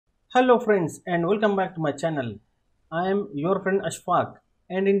Hello friends and welcome back to my channel. I am your friend Ashfaq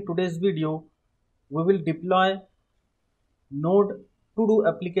and in today's video we will deploy Node to-do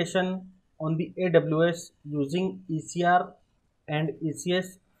application on the AWS using ECR and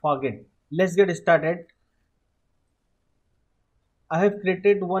ECS Fargate. Let's get started. I have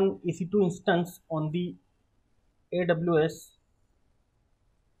created one EC2 instance on the AWS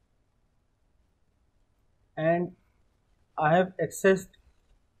and I have accessed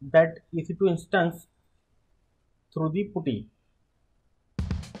that EC2 instance through the PuTTY.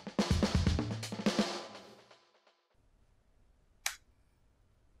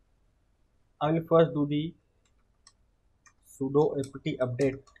 I will first do the sudo apt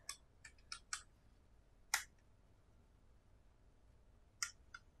update.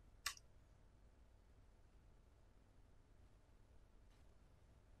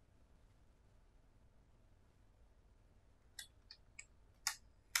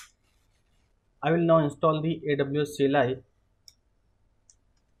 I will now install the AWS CLI.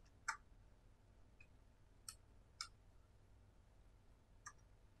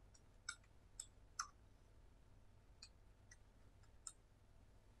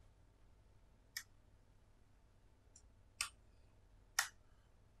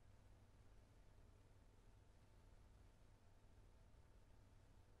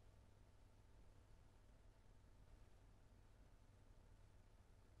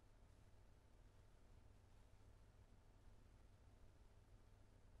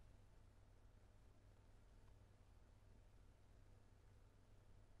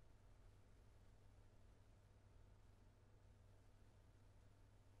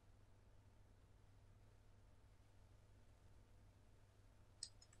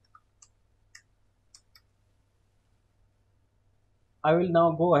 I will now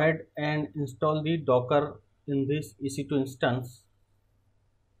go ahead and install the Docker in this EC2 instance.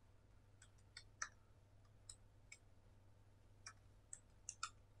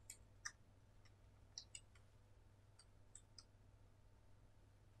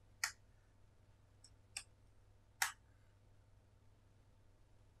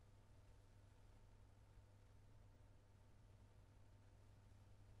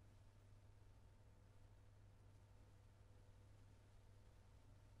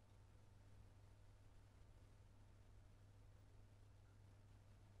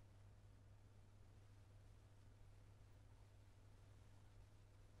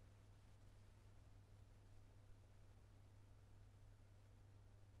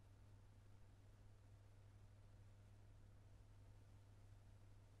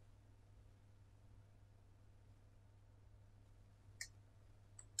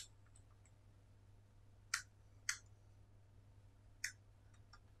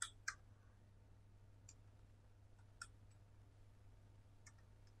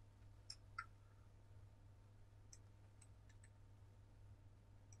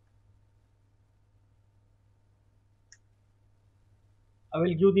 I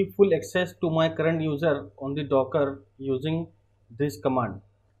will give the full access to my current user on the Docker using this command.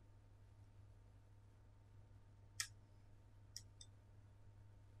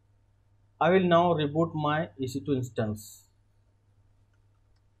 I will now reboot my EC2 instance.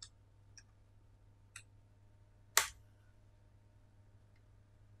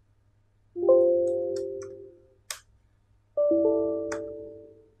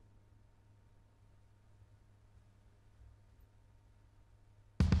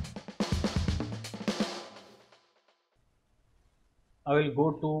 I will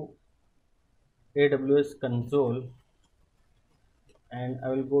go to AWS console and I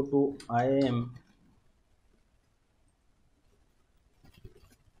will go to IAM.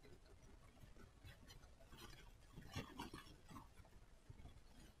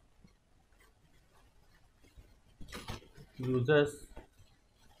 Users,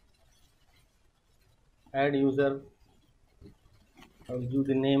 add user. I will give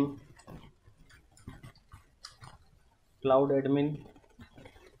the name cloud admin.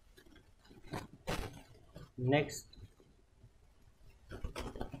 Next,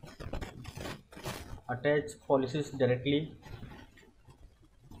 attach policies directly.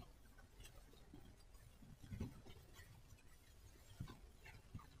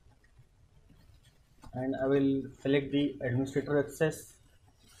 And I will select the administrator access.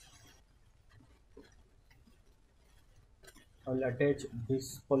 I will attach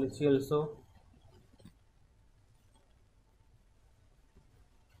this policy also.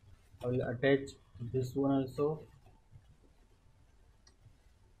 I will attach this one also.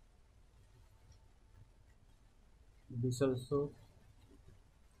 This also.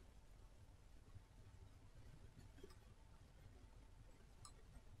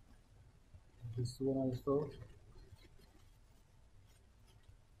 this one also.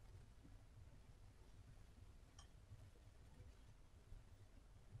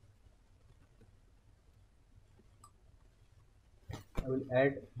 I will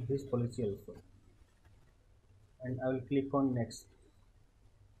add this policy also, and I will click on next.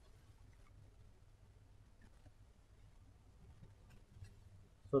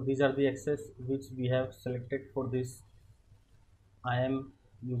 So these are the access which we have selected for this IAM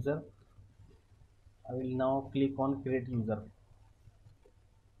user. I will now click on create user.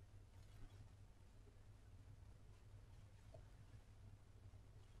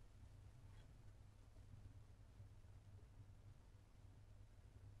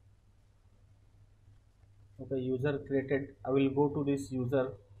 Okay, user created. I will go to this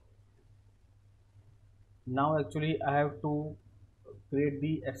user. Now actually I have to create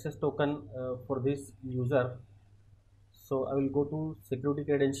the access token for this user. So I will go to security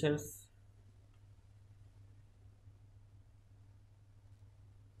credentials,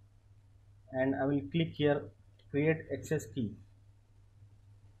 and I will click here create access key.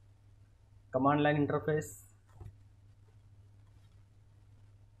 Command line interface.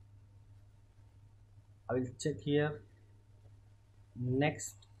 I will check here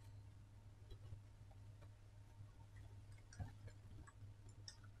next.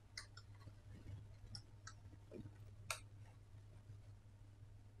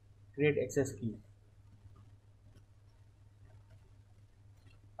 Create access key.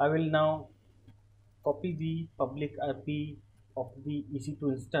 I will now copy the public IP of the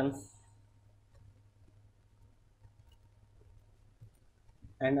EC2 instance,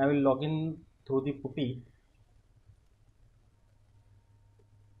 and I will log in through the putty.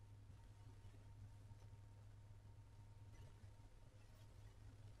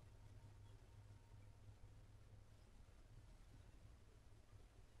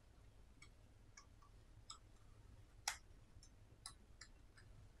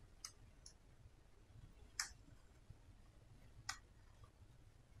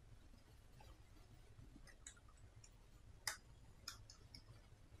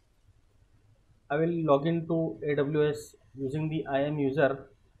 I will log into AWS using the IAM user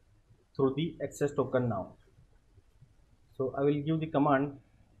through the access token now. So I will give the command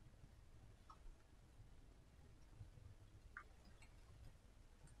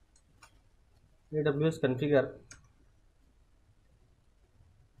AWS configure,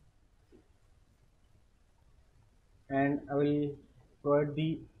 and I will provide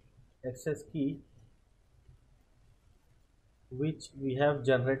the access key which we have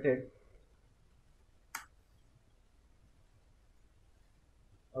generated.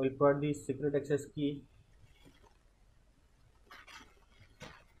 I will provide the secret access key.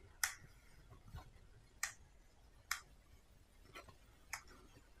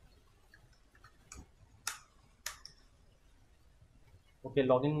 Okay,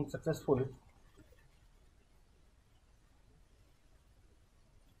 login successful.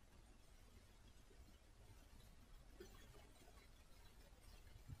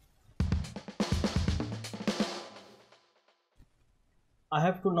 I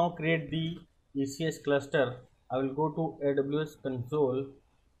have to now create the ECS cluster. I will go to AWS console,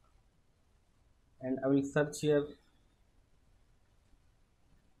 and I will search here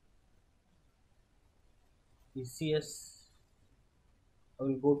ECS. I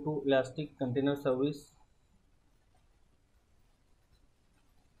will go to Elastic Container Service,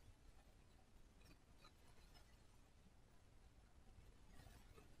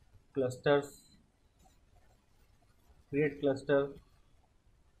 clusters, create cluster,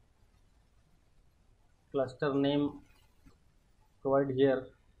 cluster name provide here,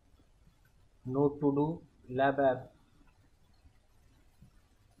 node to do lab app,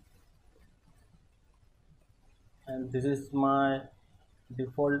 and this is my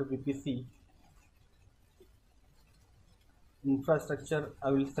default VPC. Infrastructure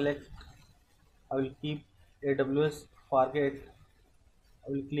I will select, I will keep AWS Fargate.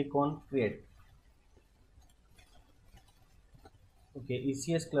 I will click on create. Okay,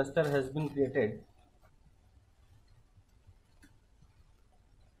 ECS cluster has been created.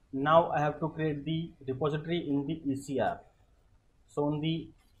 Now I have to create the repository in the ECR. So on the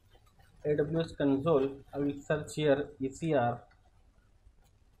AWS console, I will search here ECR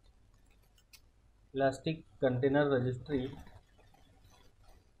Elastic Container Registry.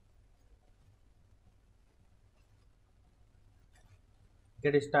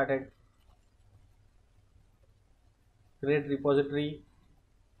 Get started. Create repository.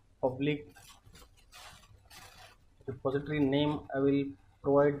 Public repository name I will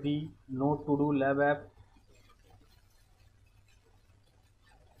provide the node to do lab app.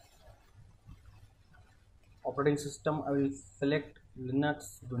 operating system, I will select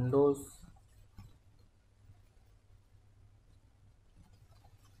Linux, Windows.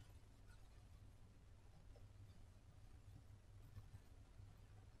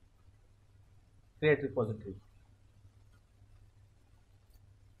 Create repository.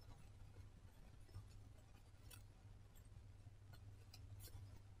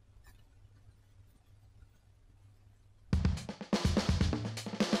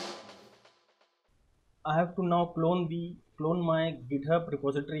 I have to now clone my GitHub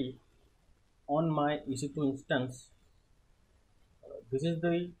repository on my EC2 instance. This is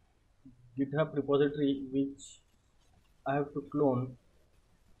the GitHub repository which I have to clone.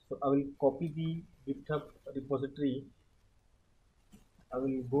 So I will copy the GitHub repository. I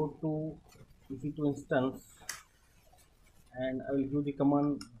will go to EC2 instance and I will give the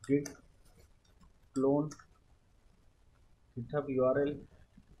command git clone GitHub URL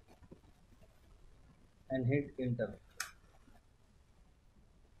and hit enter.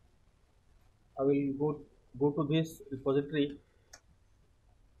 I will go to this repository.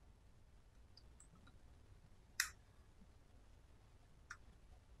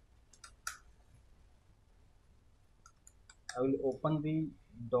 I will open the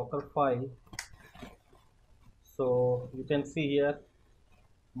Docker file. So you can see here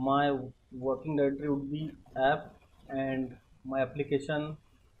my working directory would be app and my application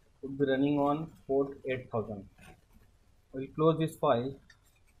would be running on port 8000. I will close this file.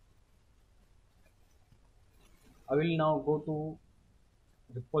 I will now go to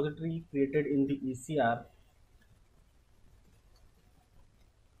repository created in the ECR.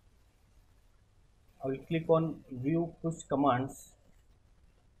 I will click on view push commands.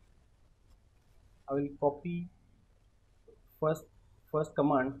 I will copy first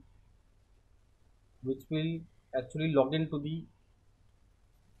command which will actually log into the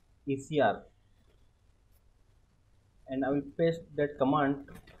ECR, and I will paste that command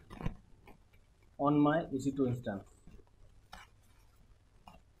on my EC2 instance.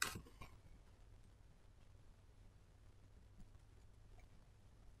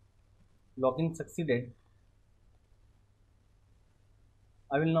 Login succeeded.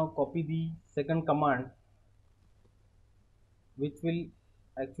 I will now copy the second command which will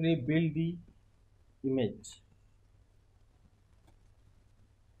actually build the image.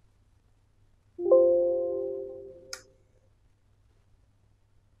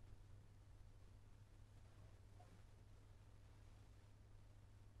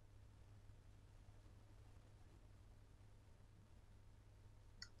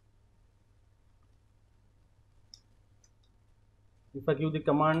 If I give the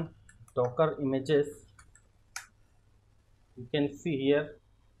command docker images, you can see here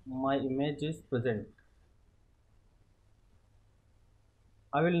my image is present.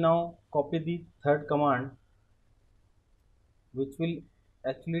 I will now copy the third command which will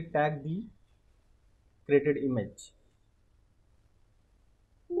actually tag the created image.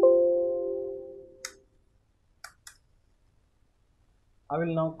 I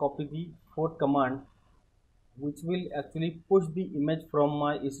will now copy the fourth command which will actually push the image from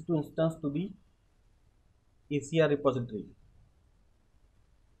my EC2 instance to the ECR repository.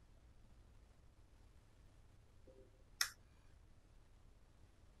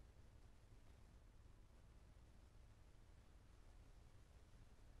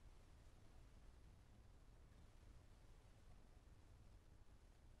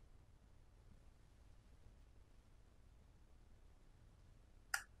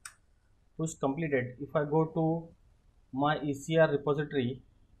 Push completed. If I go to my ECR repository,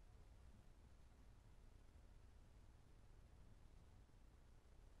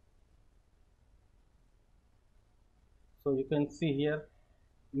 so you can see here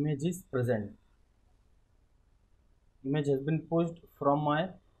image is present. Image has been pushed from my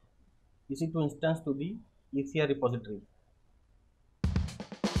EC2 instance to the ECR repository.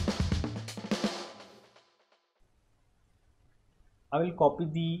 I will copy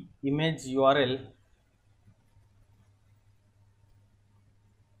the image URL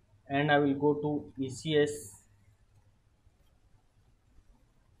and I will go to ECS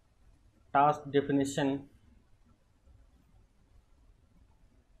task definition,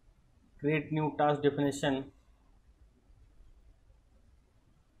 create new task definition.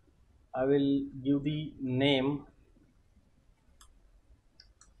 I will give the name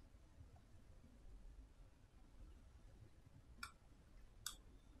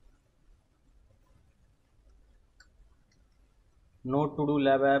node to do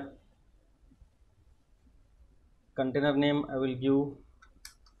lab app. Container name I will give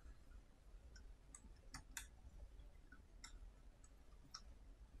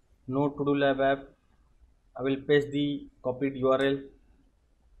node to do lab app. I will paste the copied URL.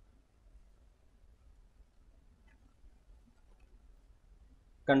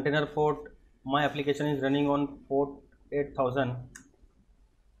 Container port, my application is running on port 8000.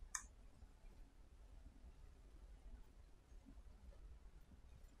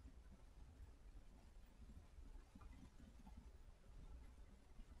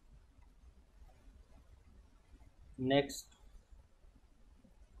 Next,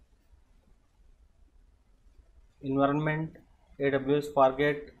 environment, AWS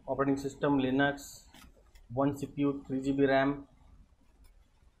Fargate, operating system Linux, 1 CPU, 3 GB RAM.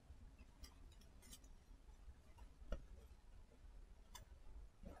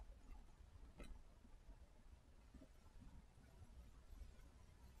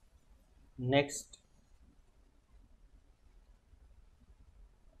 Next,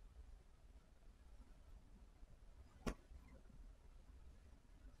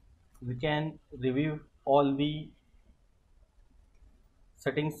 we can review all the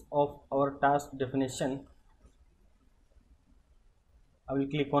settings of our task definition. I will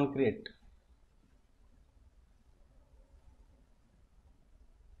click on create.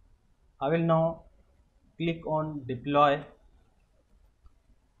 I will now click on deploy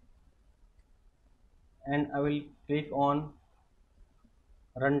and I will click on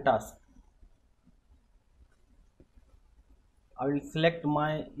run task. I will select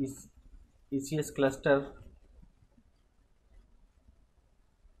my ECS cluster.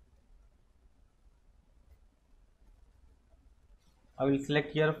 I will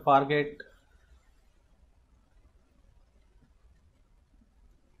select here Fargate.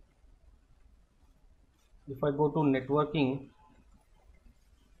 If I go to networking,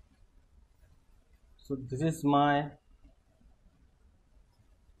 so this is my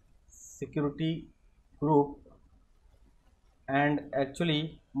security group, and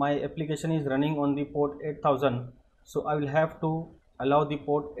actually my application is running on the port 8000, so I will have to allow the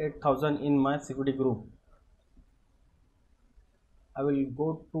port 8000 in my security group. I will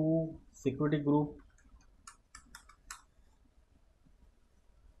go to security group.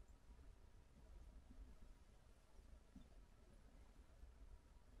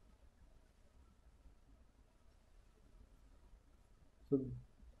 So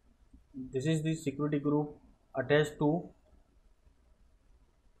this is the security group attached to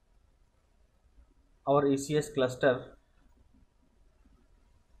our ECS cluster.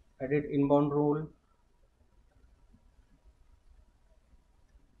 Edit inbound rule.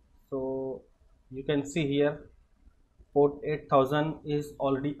 So you can see here port 8000 is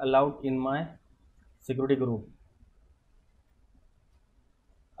already allowed in my security group.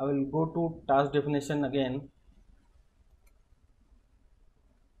 I will go to task definition again.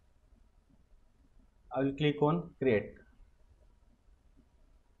 I will click on create.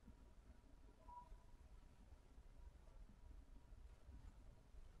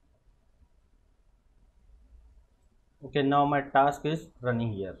 Okay, now my task is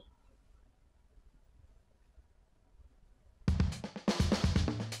running here.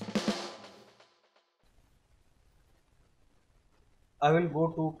 I will go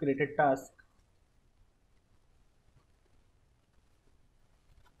to created task.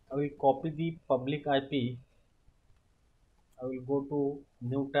 I will copy the public IP. I will go to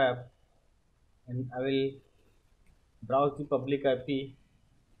new tab and I will browse the public IP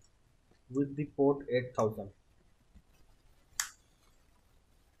with the port 8000,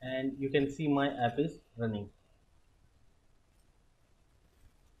 and you can see my app is running.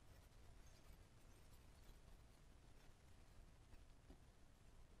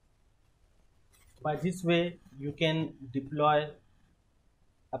 By this way you can deploy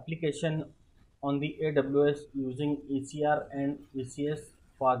application on the AWS using ECR and ECS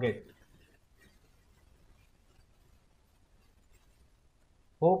Fargate.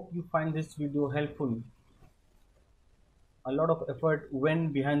 Hope you find this video helpful. A lot of effort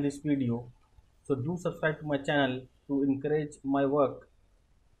went behind this video, so do subscribe to my channel to encourage my work.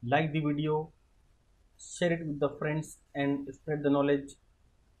 Like the video, share it with the friends and spread the knowledge.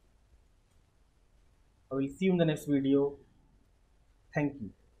 I will see you in the next video. Thank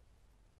you.